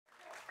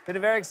Been a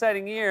very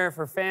exciting year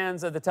for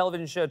fans of the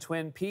television show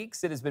Twin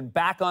Peaks. It has been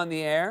back on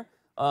the air.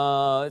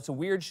 It's a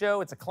weird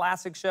show, it's a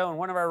classic show, and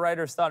one of our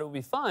writers thought it would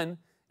be fun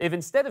if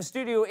instead of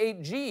Studio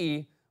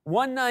 8G,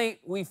 one night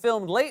we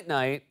filmed late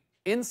night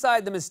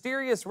inside the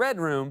mysterious Red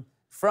Room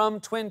from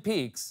Twin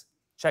Peaks.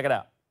 Check it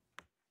out.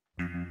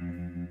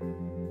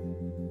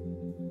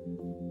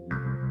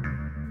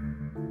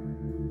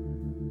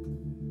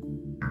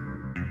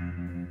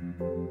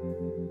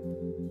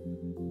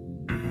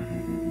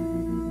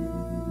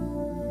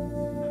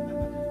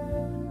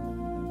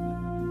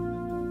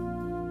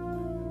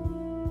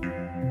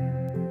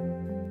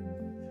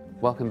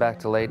 Welcome back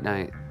to Late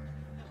Night.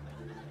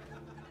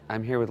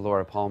 I'm here with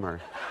Laura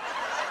Palmer.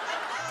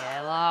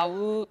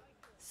 Hello,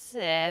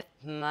 Seth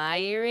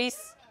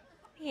Meyers.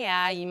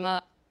 I'm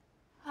a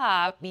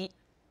happy,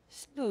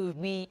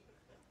 stupid,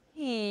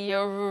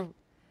 your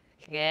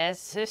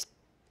guest,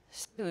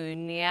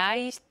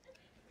 student.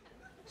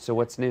 So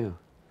what's new?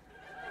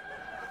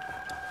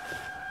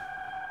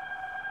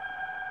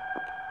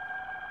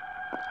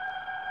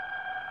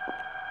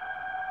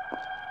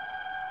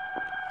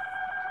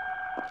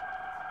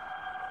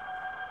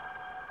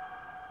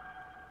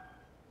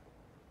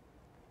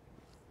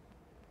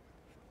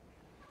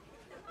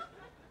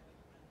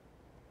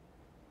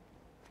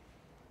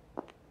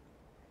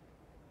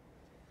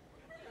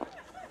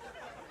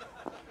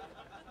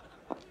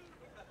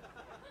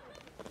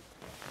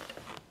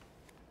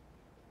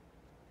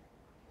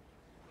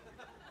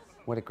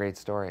 What a great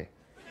story.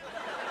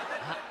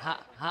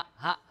 Ha, ha,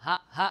 ha,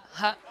 ha, ha,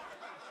 ha.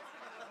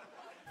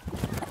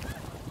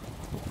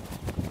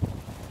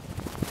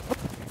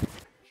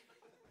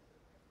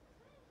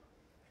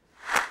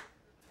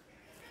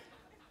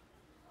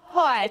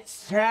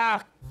 What's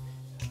up?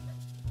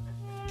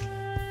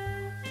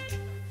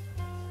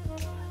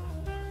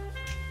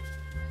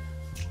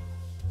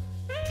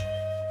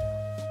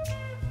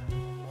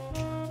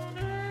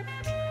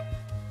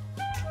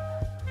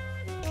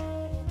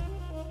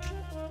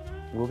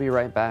 We'll be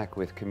right back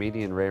with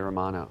comedian Ray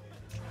Romano.